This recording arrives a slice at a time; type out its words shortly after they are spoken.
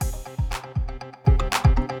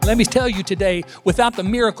Let me tell you today, without the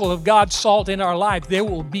miracle of God's salt in our life, there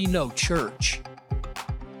will be no church.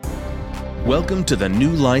 Welcome to the New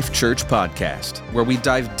Life Church podcast, where we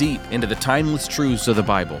dive deep into the timeless truths of the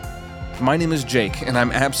Bible. My name is Jake, and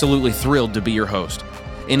I'm absolutely thrilled to be your host.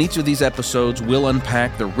 In each of these episodes, we'll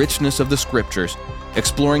unpack the richness of the Scriptures,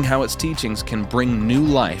 exploring how its teachings can bring new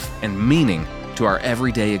life and meaning to our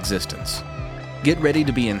everyday existence. Get ready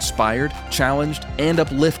to be inspired, challenged, and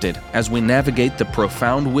uplifted as we navigate the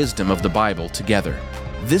profound wisdom of the Bible together.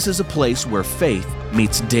 This is a place where faith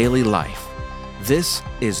meets daily life. This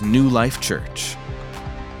is New Life Church.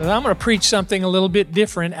 But I'm going to preach something a little bit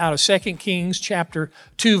different out of 2 Kings chapter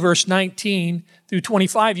 2, verse 19 through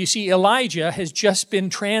 25. You see, Elijah has just been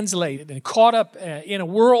translated and caught up in a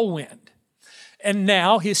whirlwind. And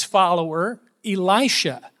now his follower,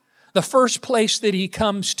 Elisha, the first place that he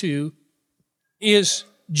comes to is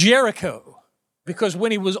Jericho. Because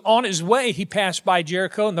when he was on his way, he passed by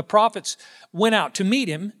Jericho, and the prophets went out to meet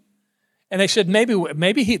him. And they said, maybe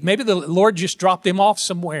the Lord just dropped him off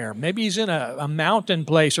somewhere. Maybe he's in a mountain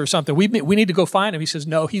place or something. We need to go find him. He says,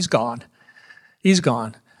 no, he's gone. He's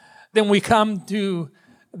gone. Then we come to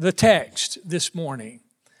the text this morning,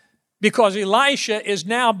 because Elisha is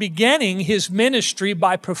now beginning his ministry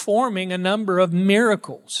by performing a number of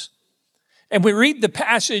miracles. And we read the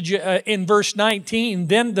passage in verse 19,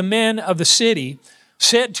 then the men of the city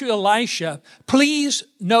said to Elisha, please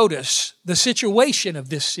notice the situation of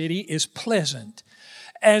this city is pleasant,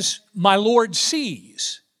 as my Lord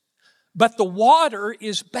sees, but the water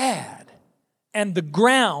is bad and the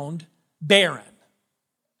ground barren.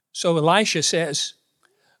 So Elisha says,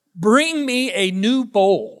 bring me a new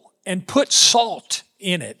bowl and put salt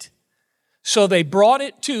in it. So they brought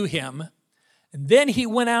it to him, and then he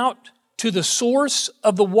went out to the source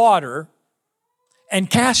of the water and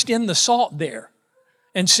cast in the salt there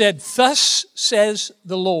and said, thus says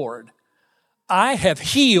the Lord, I have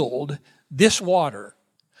healed this water.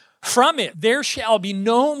 From it there shall be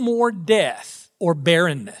no more death or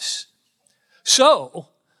barrenness. So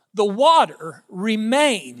the water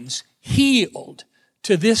remains healed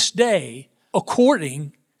to this day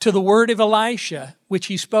according to the word of Elisha, which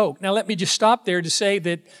he spoke. Now let me just stop there to say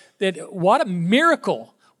that what a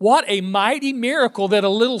miracle. What a mighty miracle that a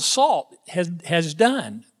little salt has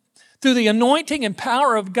done. Through the anointing and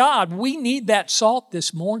power of God, we need that salt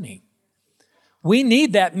this morning. We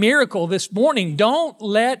need that miracle this morning. Don't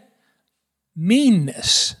let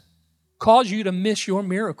meanness cause you to miss your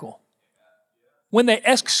miracle. When they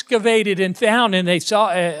excavated and found and they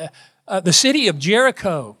saw the city of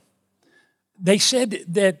Jericho, they said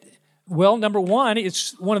that, well, number one,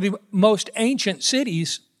 it's one of the most ancient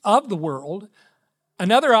cities of the world.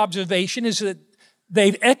 Another observation is that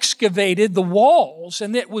they've excavated the walls,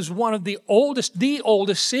 and it was one of the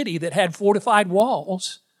oldest city that had fortified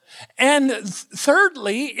walls. And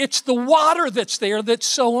thirdly, it's the water that's there that's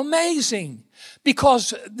so amazing,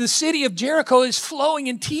 because the city of Jericho is flowing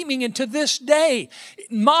and teeming, and to this day,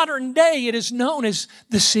 modern day, it is known as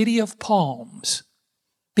the city of palms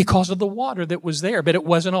because of the water that was there, but it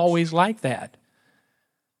wasn't always like that.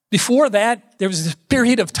 Before that, there was this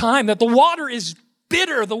period of time that the water is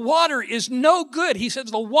bitter. The water is no good. He says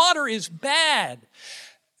the water is bad.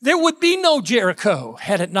 There would be no Jericho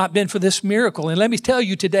had it not been for this miracle. And let me tell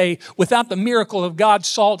you today, without the miracle of God's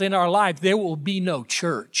salt in our life, there will be no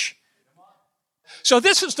church. So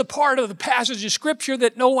this is the part of the passage of Scripture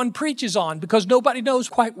that no one preaches on, because nobody knows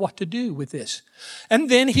quite what to do with this. And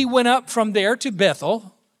then he went up from there to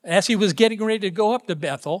Bethel. As he was getting ready to go up to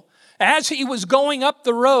Bethel, as he was going up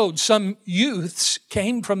the road, some youths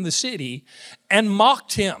came from the city and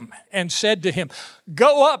mocked him and said to him,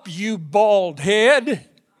 go up, you bald head.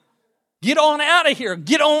 Get on out of here.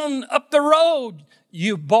 Get on up the road,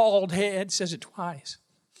 you bald head. Says it twice.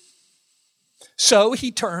 So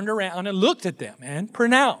he turned around and looked at them and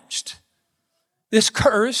pronounced this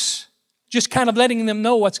curse, just kind of letting them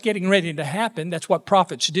know what's getting ready to happen. That's what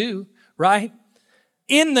prophets do, right?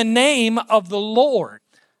 In the name of the Lord.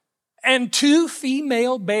 And 2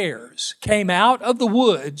 female bears came out of the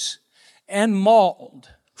woods and mauled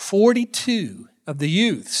 42 of the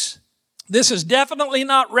youths. This is definitely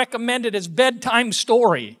not recommended as bedtime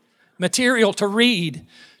story material to read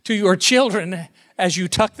to your children as you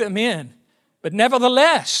tuck them in. But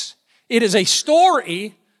nevertheless, it is a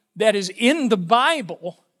story that is in the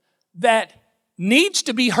Bible that needs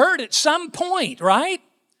to be heard at some point, right?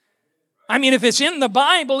 I mean, if it's in the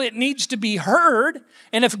Bible, it needs to be heard.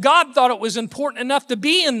 And if God thought it was important enough to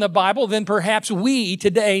be in the Bible, then perhaps we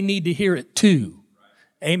today need to hear it too.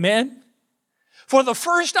 Amen? For the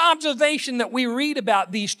first observation that we read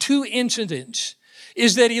about these two incidents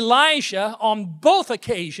is that Elisha, on both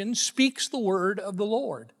occasions, speaks the word of the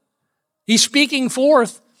Lord. He's speaking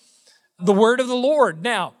forth the word of the Lord.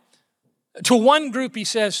 Now, to one group he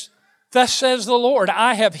says, "Thus says the Lord,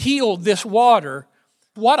 I have healed this water."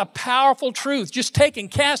 What a powerful truth. Just take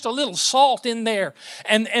and cast a little salt in there.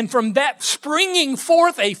 And from that springing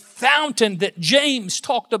forth a fountain that James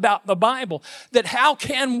talked about in the Bible, that how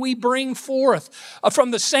can we bring forth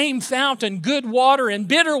from the same fountain good water and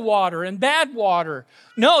bitter water and bad water?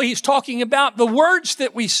 No, he's talking about the words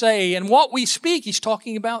that we say and what we speak. He's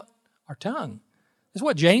talking about our tongue. That's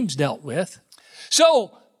what James dealt with.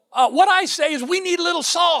 So what I say is we need a little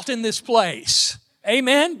salt in this place.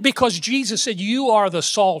 Amen? Because Jesus said, you are the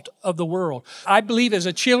salt of the world. I believe as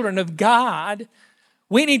a children of God,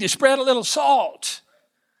 we need to spread a little salt.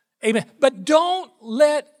 Amen. But don't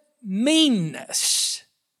let meanness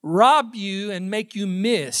rob you and make you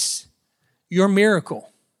miss your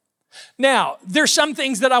miracle. Now, there's some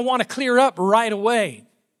things that I want to clear up right away.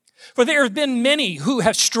 For there have been many who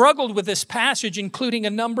have struggled with this passage, including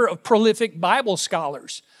a number of prolific Bible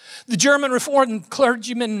scholars. The German Reformed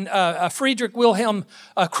clergyman Friedrich Wilhelm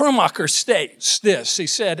Krummacher states this. He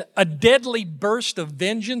said, "A deadly burst of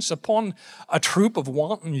vengeance upon a troop of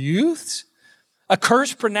wanton youths, a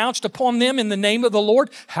curse pronounced upon them in the name of the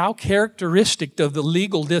Lord. How characteristic of the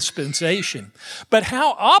legal dispensation, but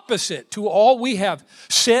how opposite to all we have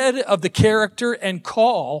said of the character and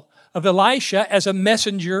call of Elisha as a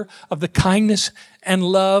messenger of the kindness and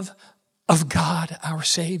love of God our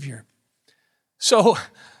Savior." So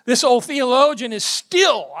this old theologian is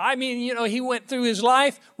still, he went through his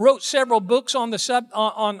life, wrote several books on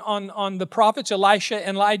the prophets, Elisha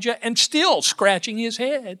and Elijah, and still scratching his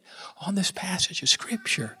head on this passage of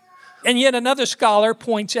Scripture. And yet another scholar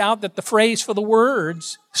points out that the phrase for the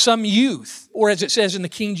words, some youth, or as it says in the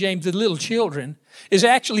King James, the little children, is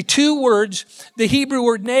actually two words, the Hebrew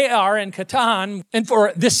word ne'ar and katan. And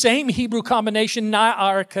for this same Hebrew combination,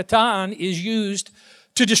 na'ar, katan, is used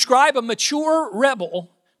to describe a mature rebel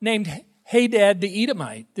named Hadad the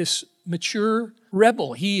Edomite. This mature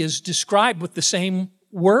rebel, he is described with the same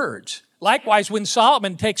words. Likewise, when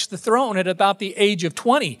Solomon takes the throne at about the age of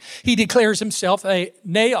 20, he declares himself a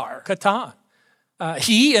ne'ar, katan.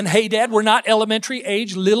 He and Hadad were not elementary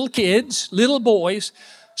age little kids, little boys.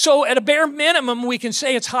 So at a bare minimum, we can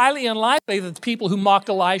say it's highly unlikely that the people who mocked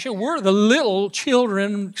Elisha were the little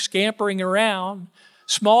children scampering around,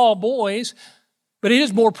 small boys. But it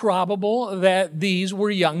is more probable that these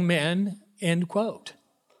were young men, end quote.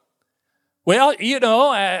 Well,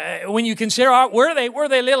 when you consider, were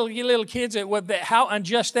they little kids, how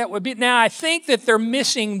unjust that would be. Now, I think that they're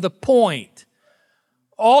missing the point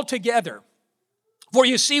altogether. For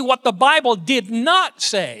you see, what the Bible did not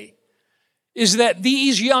say is that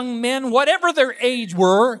these young men, whatever their age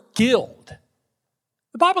were, killed.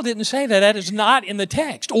 The Bible didn't say that. That is not in the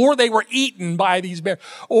text. Or they were eaten by these bears.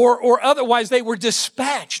 Or otherwise they were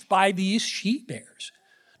dispatched by these she bears.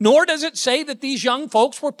 Nor does it say that these young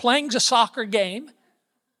folks were playing a soccer game.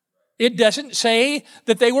 It doesn't say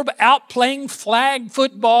that they were out playing flag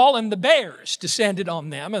football and the bears descended on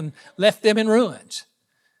them and left them in ruins.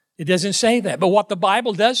 It doesn't say that. But what the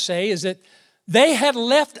Bible does say is that they had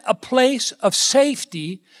left a place of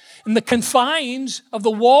safety in the confines of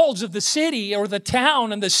the walls of the city or the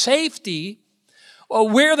town and the safety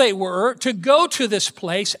where they were to go to this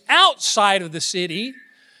place outside of the city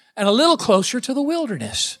and a little closer to the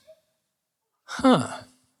wilderness. And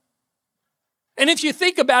if you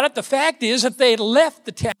think about it, the fact is that they had left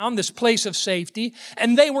the town, this place of safety,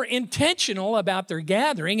 and they were intentional about their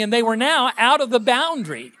gathering, and they were now out of the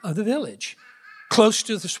boundary of the village, close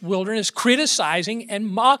to this wilderness, criticizing and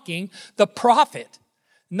mocking the prophet.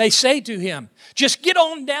 And they say to him, just get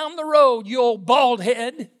on down the road, you old bald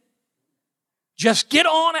head. Just get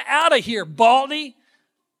on out of here, baldy.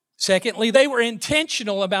 Secondly, they were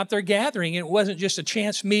intentional about their gathering. It wasn't just a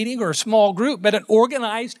chance meeting or a small group, but an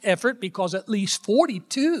organized effort because at least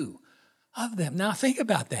 42 of them, now think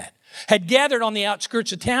about that, had gathered on the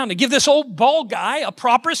outskirts of town to give this old bald guy a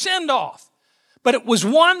proper send-off. But it was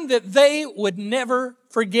one that they would never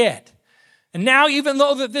forget. And now, even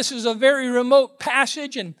though that this is a very remote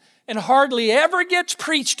passage and hardly ever gets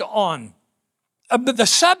preached on, the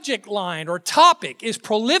subject line or topic is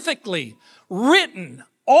prolifically written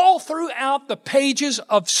all throughout the pages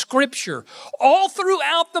of Scripture, all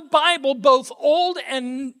throughout the Bible, both Old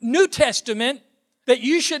and New Testament, that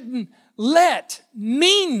you shouldn't let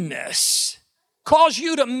meanness cause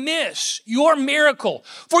you to miss your miracle.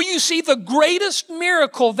 For you see, the greatest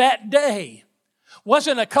miracle that day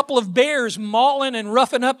wasn't a couple of bears mauling and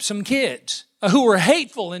roughing up some kids who were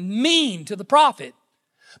hateful and mean to the prophet.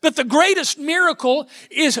 But the greatest miracle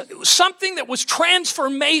is something that was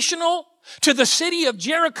transformational to the city of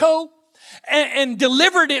Jericho and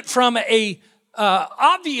delivered it from a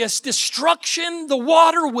obvious destruction. The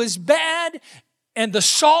water was bad and the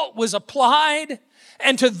salt was applied.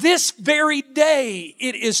 And to this very day,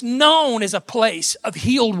 it is known as a place of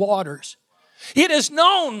healed waters. It is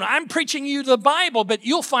known, I'm preaching you the Bible, but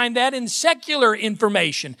you'll find that in secular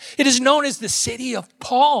information. It is known as the city of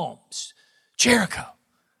palms, Jericho.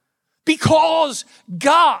 Because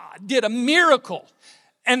God did a miracle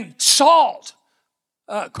and salt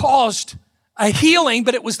caused a healing,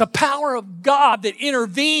 but it was the power of God that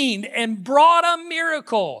intervened and brought a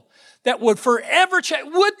miracle that would forever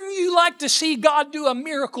change. Wouldn't you like to see God do a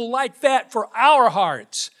miracle like that for our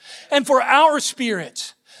hearts and for our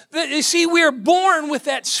spirits? You see, we are born with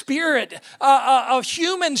that spirit, a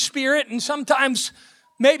human spirit, and sometimes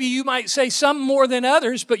maybe you might say some more than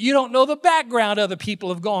others, but you don't know the background other people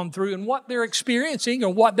have gone through and what they're experiencing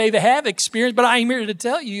or what they have experienced. But I'm here to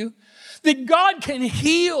tell you that God can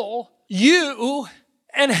heal you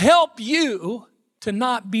and help you to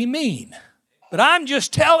not be mean. But I'm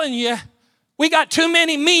just telling you, we got too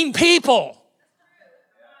many mean people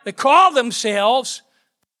that call themselves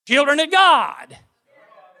children of God.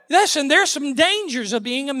 Listen, there's some dangers of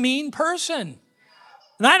being a mean person.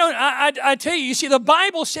 And I tell you, you see, the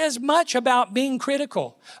Bible says much about being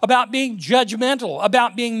critical, about being judgmental,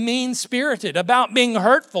 about being mean-spirited, about being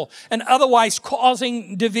hurtful, and otherwise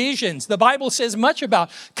causing divisions. The Bible says much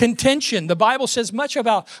about contention. The Bible says much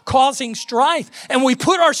about causing strife. And we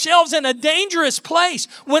put ourselves in a dangerous place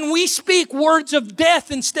when we speak words of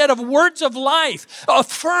death instead of words of life,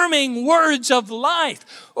 affirming words of life.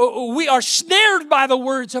 We are snared by the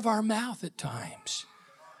words of our mouth at times.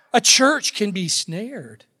 A church can be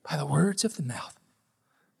snared by the words of the mouth.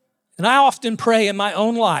 And I often pray in my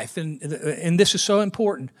own life, and this is so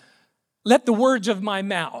important, let the words of my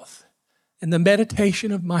mouth and the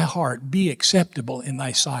meditation of my heart be acceptable in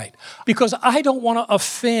thy sight. Because I don't want to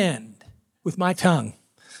offend with my tongue.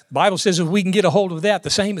 The Bible says if we can get a hold of that, the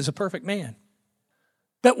same as a perfect man.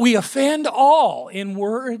 That we offend all in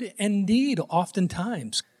word and deed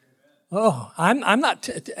oftentimes. Oh, I'm not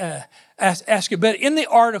asking, but in the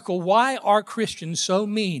article, why are Christians so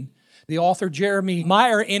mean? The author Jeremy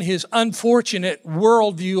Meyer, in his unfortunate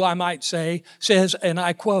worldview, I might say, says, and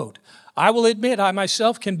I quote, I will admit I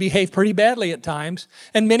myself can behave pretty badly at times,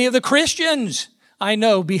 and many of the Christians I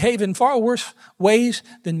know behave in far worse ways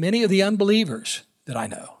than many of the unbelievers that I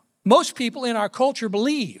know. Most people in our culture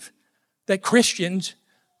believe that Christians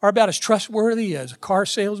are about as trustworthy as a car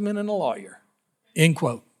salesman and a lawyer, end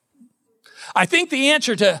quote. I think the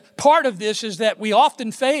answer to part of this is that we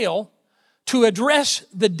often fail to address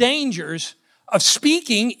the dangers of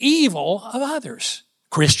speaking evil of others.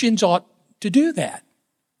 Christians ought to do that.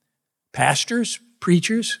 Pastors,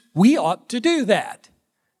 preachers, we ought to do that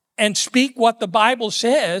and speak what the Bible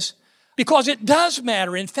says because it does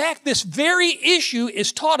matter. In fact, this very issue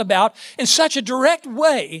is taught about in such a direct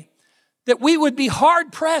way that we would be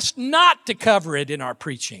hard-pressed not to cover it in our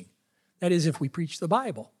preaching. That is, if we preach the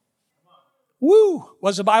Bible. Woo!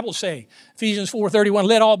 What does the Bible say? Ephesians 4:31,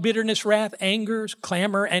 let all bitterness, wrath, angers,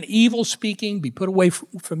 clamor, and evil speaking be put away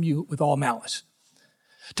from you with all malice.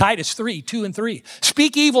 Titus 3:2 and 3,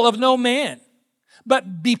 speak evil of no man,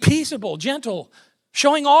 but be peaceable, gentle,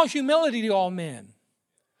 showing all humility to all men.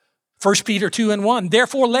 1 Peter 2 and 1,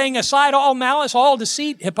 therefore laying aside all malice, all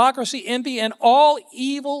deceit, hypocrisy, envy, and all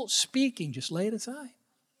evil speaking, just lay it aside.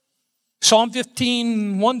 Psalm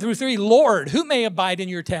 15, 1 through 3, Lord, who may abide in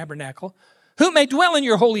your tabernacle? Who may dwell in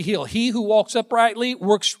your holy hill? He who walks uprightly,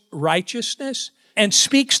 works righteousness, and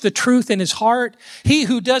speaks the truth in his heart. He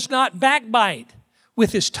who does not backbite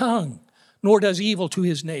with his tongue, nor does evil to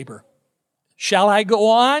his neighbor. Shall I go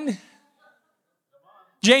on?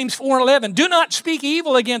 James 4:11, do not speak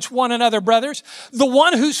evil against one another, brothers. The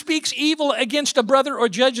one who speaks evil against a brother or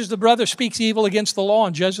judges the brother speaks evil against the law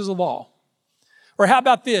and judges the law. Or how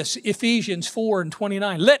about this? Ephesians 4 and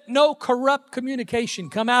 29. Let no corrupt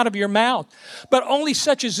communication come out of your mouth, but only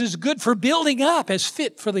such as is good for building up as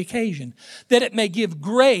fit for the occasion, that it may give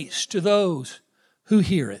grace to those who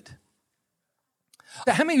hear it.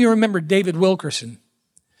 How many of you remember David Wilkerson?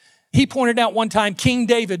 He pointed out one time, King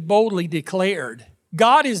David boldly declared,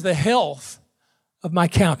 God is the health of my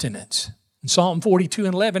countenance. In Psalm 42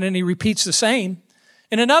 and 11, and he repeats the same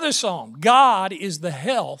in another psalm. God is the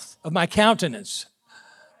health of my countenance.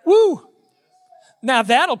 Woo! Now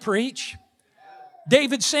that'll preach.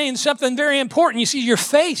 David's saying something very important. You see, your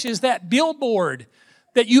face is that billboard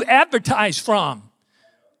that you advertise from.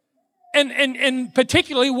 And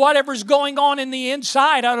particularly whatever's going on in the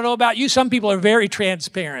inside. I don't know about you. Some people are very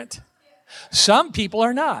transparent. Some people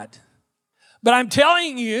are not. But I'm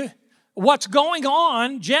telling you, what's going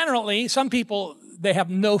on generally, some people, they have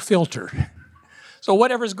no filter. So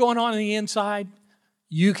whatever's going on the inside,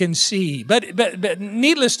 you can see. But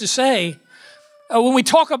needless to say, when we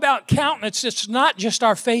talk about countenance, it's not just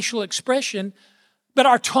our facial expression, but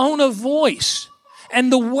our tone of voice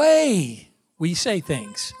and the way we say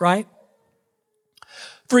things, right?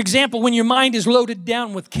 For example, when your mind is loaded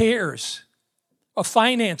down with cares of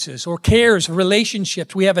finances or cares of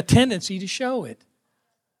relationships, we have a tendency to show it,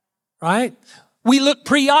 right? We look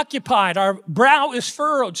preoccupied. Our brow is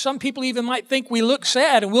furrowed. Some people even might think we look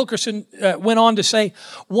sad. And Wilkerson went on to say,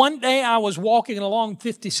 one day I was walking along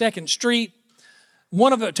 52nd Street.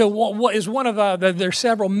 There's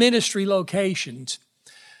several ministry locations.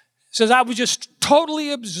 It says, I was just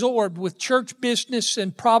totally absorbed with church business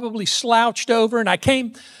and probably slouched over, and I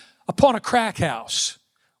came upon a crack house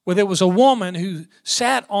where there was a woman who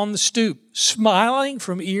sat on the stoop, smiling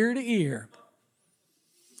from ear to ear.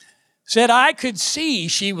 Said I could see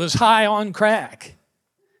she was high on crack.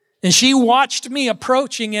 And she watched me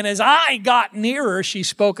approaching, and as I got nearer, she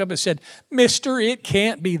spoke up and said, Mister, it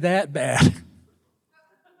can't be that bad.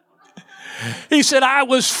 He said, I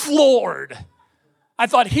was floored. I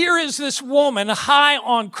thought, here is this woman high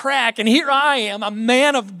on crack, and here I am, a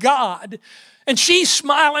man of God, and she's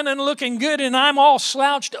smiling and looking good, and I'm all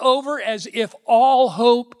slouched over as if all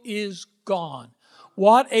hope is gone.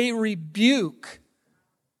 What a rebuke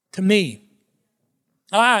to me.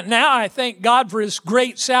 Now I thank God for His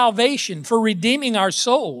great salvation, for redeeming our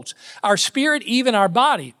souls, our spirit, even our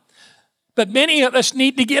body. But many of us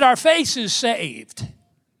need to get our faces saved.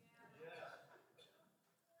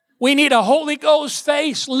 We need a Holy Ghost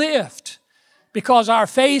face lift because our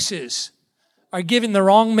faces are giving the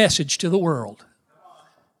wrong message to the world.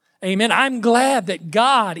 Amen. I'm glad that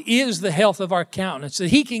God is the health of our countenance,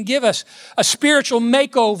 that He can give us a spiritual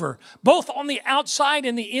makeover, both on the outside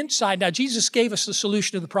and the inside. Now, Jesus gave us the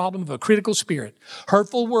solution to the problem of a critical spirit.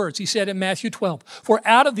 Hurtful words, He said in Matthew 12, for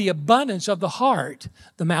out of the abundance of the heart,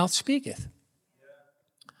 the mouth speaketh.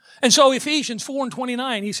 And so Ephesians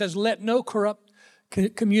 4:29, He says, let no corrupt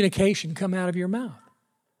communication come out of your mouth,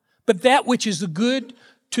 but that which is the good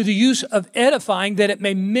to the use of edifying, that it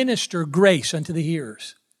may minister grace unto the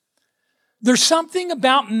hearers. There's something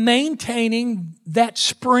about maintaining that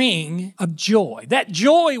spring of joy, that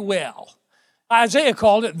joy well. Isaiah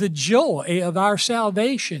called it the joy of our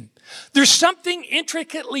salvation. There's something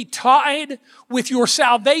intricately tied with your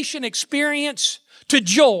salvation experience to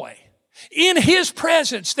joy. In His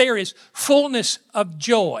presence, there is fullness of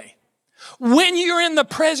joy. When you're in the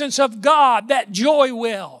presence of God, that joy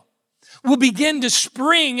well will begin to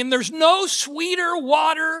spring, and there's no sweeter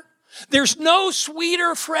water, there's no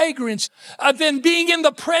sweeter fragrance than being in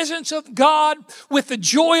the presence of God with the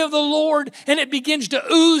joy of the Lord, and it begins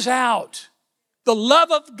to ooze out. The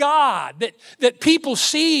love of God that people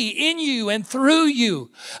see in you and through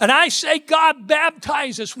you. And I say, God,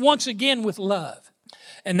 baptize us once again with love.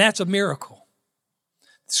 And that's a miracle.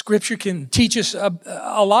 Scripture can teach us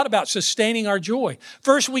a lot about sustaining our joy.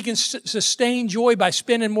 First, we can sustain joy by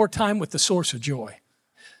spending more time with the source of joy.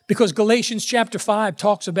 Because Galatians chapter 5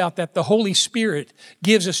 talks about that the Holy Spirit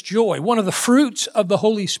gives us joy. One of the fruits of the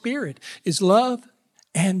Holy Spirit is love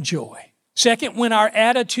and joy. Second, when our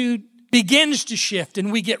attitude begins to shift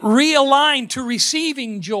and we get realigned to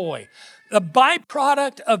receiving joy, the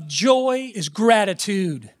byproduct of joy is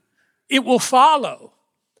gratitude. It will follow.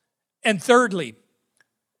 And thirdly,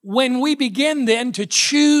 when we begin then to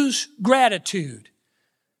choose gratitude,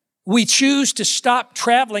 we choose to stop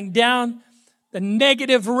traveling down the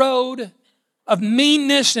negative road of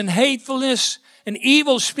meanness and hatefulness and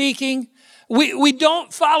evil speaking. We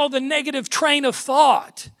don't follow the negative train of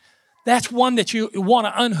thought. That's one that you want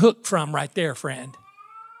to unhook from right there, friend.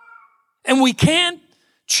 And we can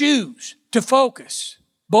choose to focus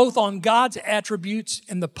both on God's attributes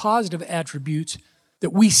and the positive attributes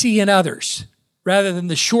that we see in others, rather than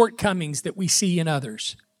the shortcomings that we see in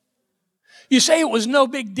others. You say it was no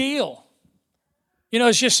big deal.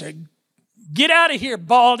 It's just a get out of here,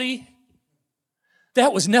 Baldy.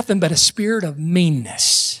 That was nothing but a spirit of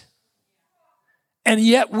meanness. And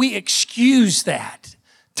yet we excuse that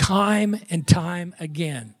time and time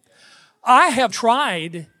again. I have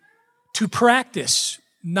tried to practice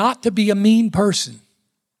not to be a mean person.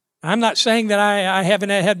 I'm not saying that I haven't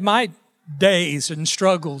had my days and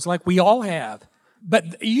struggles like we all have.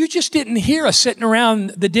 But you just didn't hear us sitting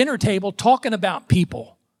around the dinner table talking about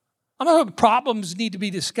people. I know problems need to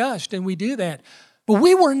be discussed, and we do that. But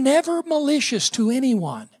we were never malicious to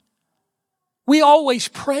anyone. We always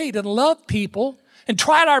prayed and loved people and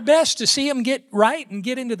tried our best to see them get right and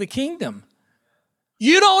get into the kingdom.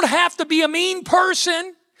 You don't have to be a mean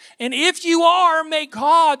person. And if you are, may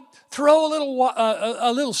God throw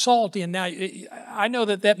a little salt in. Now, I know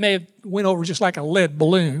that may have went over just like a lead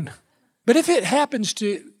balloon. But if it happens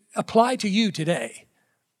to apply to you today,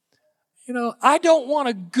 I don't want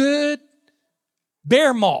a good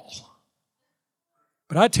bear maul.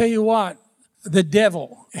 But I tell you what, the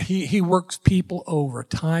devil, he works people over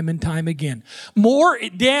time and time again. More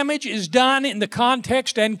damage is done in the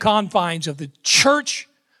context and confines of the church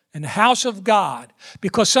and the house of God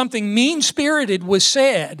because something mean-spirited was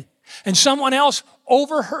said and someone else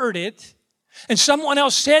overheard it and someone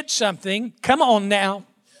else said something. Come on now.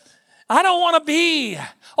 I don't want to be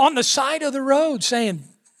on the side of the road saying,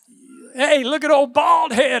 hey, look at old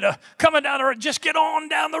bald head coming down the road. Just get on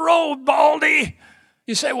down the road, Baldy.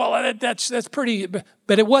 You say, well, that's pretty,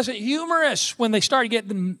 but it wasn't humorous when they started getting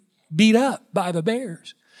them beat up by the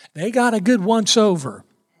bears. They got a good once-over.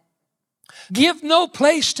 Give no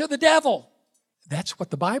place to the devil. That's what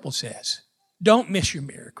the Bible says. Don't miss your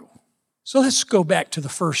miracle. So let's go back to the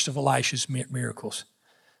first of Elisha's miracles.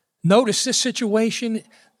 Notice this situation.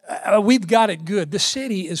 We've got it good. The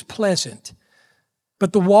city is pleasant,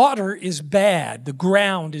 but the water is bad. The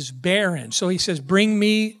ground is barren. So he says, bring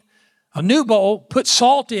me a new bowl, put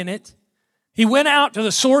salt in it. He went out to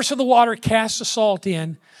the source of the water, cast the salt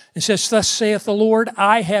in, and says, thus saith the Lord,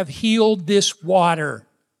 I have healed this water.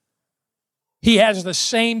 He has the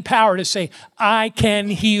same power to say, I can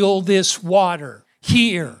heal this water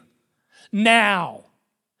here, now,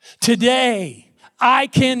 today. I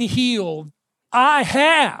can heal. I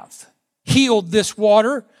have healed this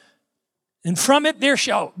water, and from it there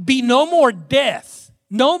shall be no more death,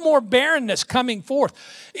 no more barrenness coming forth.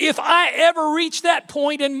 If I ever reach that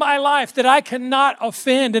point in my life that I cannot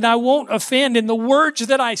offend and I won't offend in the words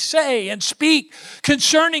that I say and speak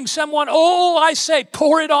concerning someone, I say,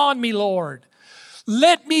 pour it on me, Lord.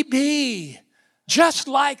 Let me be just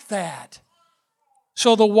like that.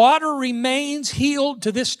 So the water remains healed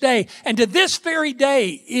to this day. And to this very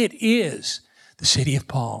day, it is the city of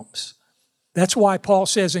palms. That's why Paul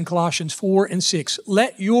says in Colossians 4 and 6,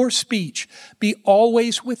 let your speech be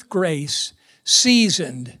always with grace,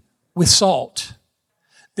 seasoned with salt,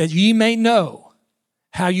 that ye may know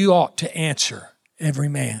how you ought to answer every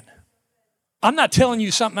man. I'm not telling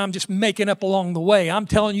you something I'm just making up along the way. I'm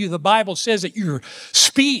telling you the Bible says that your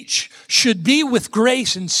speech should be with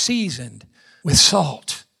grace and seasoned with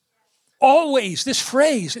salt. Always, this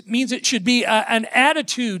phrase, it means it should be an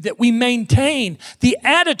attitude that we maintain, the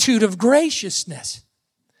attitude of graciousness.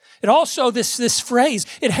 It also, this phrase,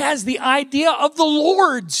 it has the idea of the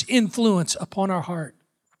Lord's influence upon our heart.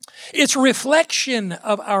 It's a reflection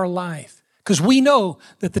of our life, because we know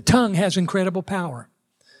that the tongue has incredible power.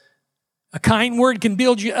 A kind word can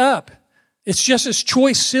build you up. It's just as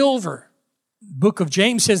choice silver. The book of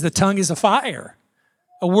James says the tongue is a fire,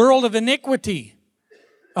 a world of iniquity,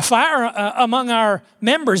 a fire among our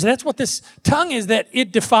members. That's what this tongue is, that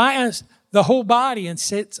it defiles the whole body and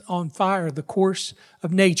sets on fire the course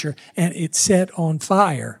of nature, and it's set on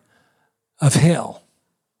fire of hell.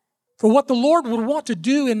 For what the Lord would want to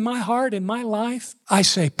do in my heart, in my life, I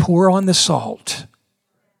say, pour on the salt.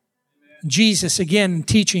 Jesus, again,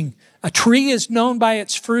 teaching, a tree is known by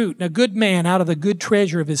its fruit, and a good man out of the good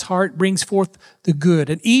treasure of his heart brings forth the good.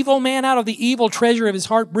 An evil man out of the evil treasure of his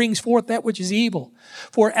heart brings forth that which is evil.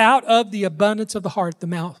 For out of the abundance of the heart the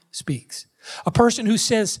mouth speaks. A person who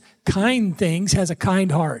says kind things has a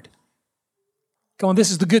kind heart. Come on, this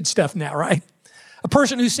is the good stuff now, right? A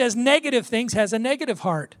person who says negative things has a negative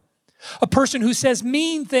heart. A person who says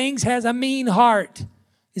mean things has a mean heart.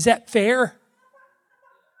 Is that fair?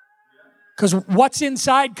 Because what's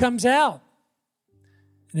inside comes out.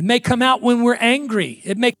 And it may come out when we're angry.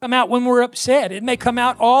 It may come out when we're upset. It may come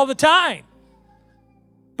out all the time.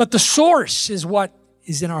 But the source is what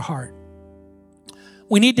is in our heart.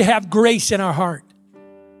 We need to have grace in our heart.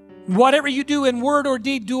 Whatever you do in word or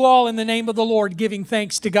deed, do all in the name of the Lord, giving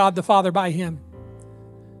thanks to God the Father by Him.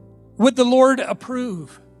 Would the Lord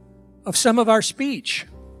approve of some of our speech?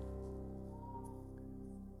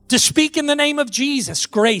 To speak in the name of Jesus,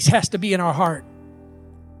 grace has to be in our heart.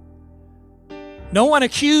 No one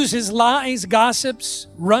accuses, lies, gossips,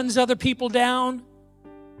 runs other people down.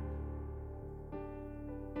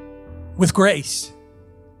 With grace.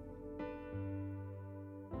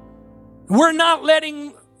 We're not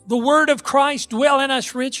letting the word of Christ dwell in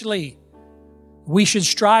us richly. We should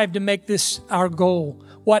strive to make this our goal.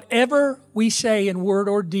 Whatever we say in word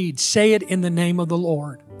or deed, say it in the name of the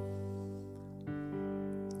Lord.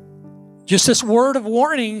 Just this word of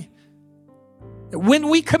warning, When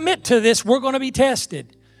we commit to this, we're going to be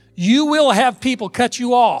tested. You will have people cut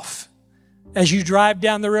you off as you drive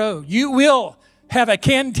down the road. You will have a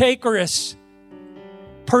cantankerous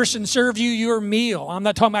person serve you your meal. I'm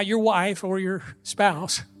not talking about your wife or your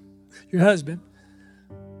spouse, your husband.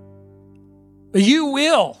 But you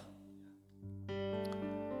will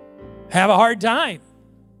have a hard time.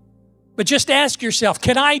 But just ask yourself,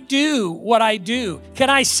 can I do what I do? Can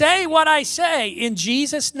I say what I say in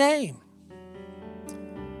Jesus' name?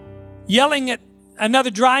 Yelling at another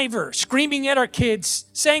driver, screaming at our kids,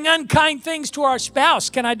 saying unkind things to our spouse.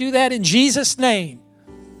 Can I do that in Jesus' name?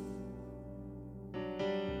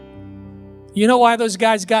 You know why those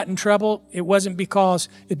guys got in trouble?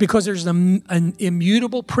 It's because there's an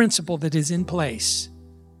immutable principle that is in place.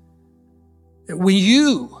 That when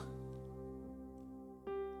you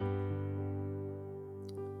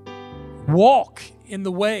walk in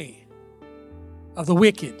the way of the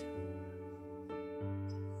wicked,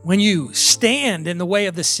 when you stand in the way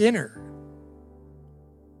of the sinner,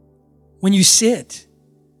 when you sit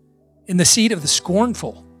in the seat of the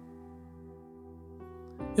scornful,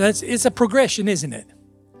 it's a progression, isn't it?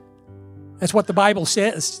 That's what the Bible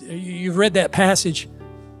says. You've read that passage,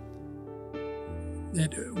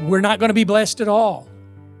 that we're not going to be blessed at all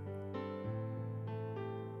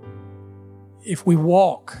if we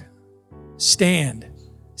walk, stand,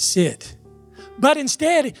 sit. But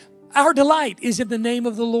instead, our delight is in the name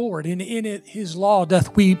of the Lord, and in it His law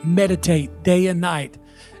doth we meditate day and night.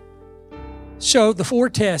 So the 4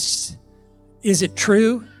 tests: is it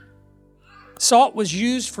true? Salt was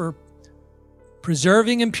used for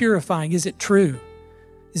preserving and purifying. Is it true?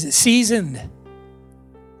 Is it seasoned?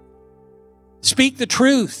 Speak the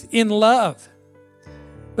truth in love.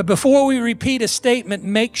 But before we repeat a statement,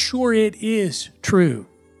 make sure it is true.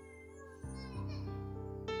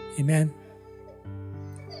 Amen.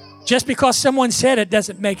 Just because someone said it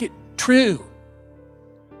doesn't make it true.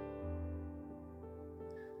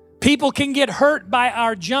 People can get hurt by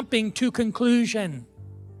our jumping to conclusion.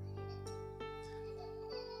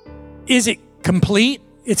 Is it complete?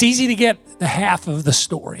 It's easy to get the half of the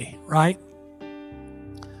story, right?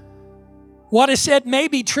 What is said may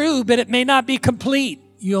be true, but it may not be complete.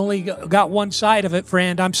 You only got one side of it,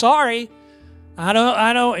 friend. I'm sorry. I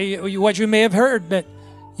know what you may have heard, but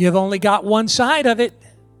you've only got one side of it.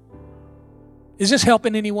 Is this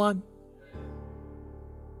helping anyone?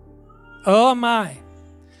 Oh my.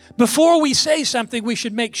 Before we say something, we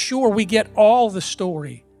should make sure we get all the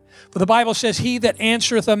story. For the Bible says, he that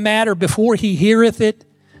answereth a matter before he heareth it,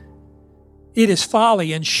 it is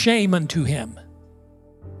folly and shame unto him.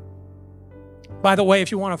 By the way,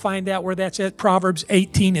 if you want to find out where that's at, Proverbs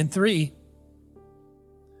 18:3.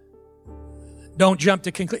 Don't jump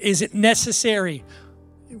to conclusion. Is it necessary?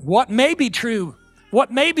 What may be true? What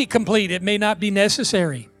may be complete? It may not be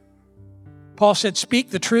necessary. Paul said, speak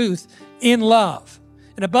the truth in love.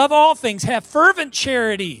 And above all things, have fervent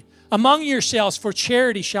charity among yourselves, for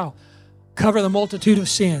charity shall cover the multitude of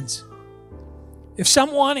sins. If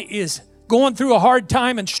someone is going through a hard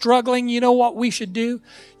time and struggling, you know what we should do?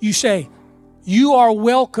 You say, you are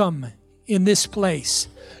welcome in this place.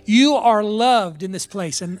 You are loved in this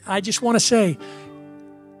place. And I just want to say,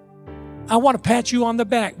 I want to pat you on the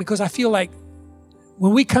back, because I feel like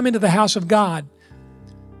when we come into the house of God,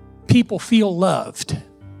 people feel loved.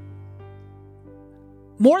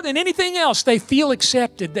 More than anything else, they feel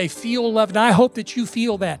accepted. They feel loved. And I hope that you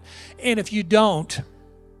feel that. And if you don't,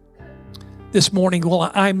 this morning,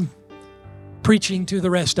 well, I'm preaching to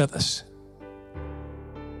the rest of us.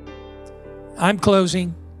 I'm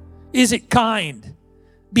closing. Is it kind?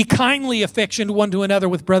 Be kindly affectioned one to another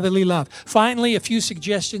with brotherly love. Finally, a few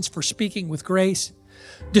suggestions for speaking with grace.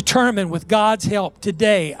 Determine with God's help,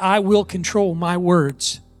 today I will control my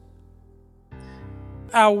words.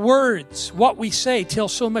 Our words, what we say, tell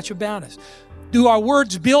so much about us. Do our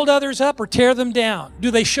words build others up or tear them down?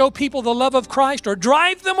 Do they show people the love of Christ or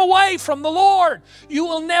drive them away from the Lord? You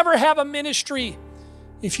will never have a ministry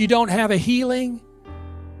if you don't have a healing,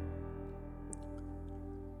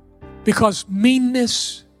 because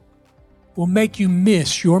meanness will make you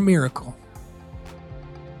miss your miracle.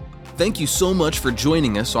 Thank you so much for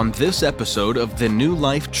joining us on this episode of the New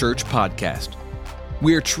Life Church podcast.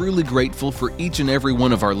 We are truly grateful for each and every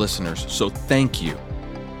one of our listeners, so thank you.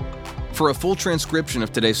 For a full transcription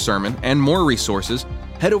of today's sermon and more resources,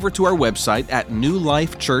 head over to our website at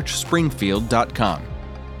newlifechurchspringfield.com.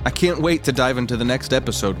 I can't wait to dive into the next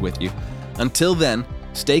episode with you. Until then,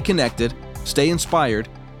 stay connected, stay inspired,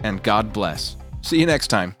 and God bless. See you next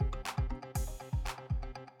time.